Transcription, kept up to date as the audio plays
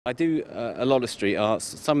I do a lot of street art.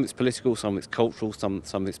 Some of it's political, some of it's cultural, some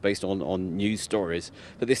of it's based on news stories.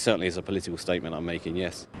 But this certainly is a political statement I'm making,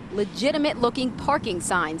 yes. Legitimate-looking parking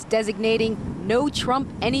signs designating no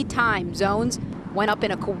Trump anytime zones went up in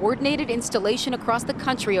a coordinated installation across the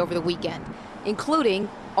country over the weekend, including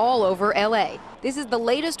all over L.A. This is the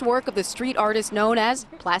latest work of the street artist known as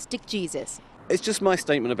Plastic Jesus. It's just my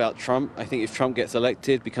statement about Trump. I think if Trump gets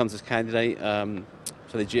elected, becomes a candidate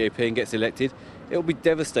for the GOP and gets elected, it will be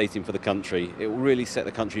devastating for the country. It will really set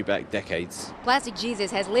the country back decades. Plastic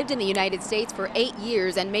Jesus has lived in the United States for 8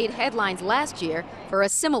 years and made headlines last year for a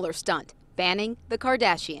similar stunt, banning the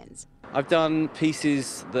Kardashians. I've done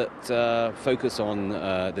pieces that focus on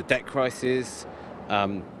the debt crisis,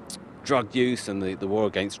 drug use and the war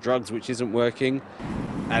against drugs, which isn't working,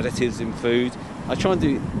 additives in food. I try and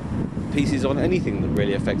do pieces on anything that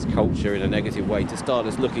really affects culture in a negative way to start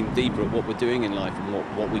us looking deeper at what we're doing in life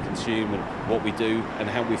and what we consume and what we do and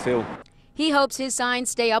how we feel. He hopes his signs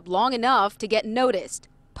stay up long enough to get noticed,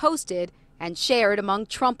 posted, and shared among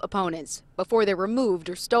Trump opponents before they're removed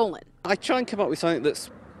or stolen. I try and come up with something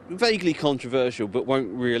that's vaguely controversial but won't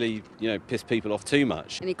really, piss people off too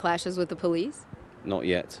much. Any clashes with the police? Not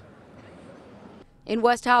yet. In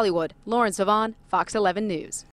West Hollywood, Lauren Savan, Fox 11 News.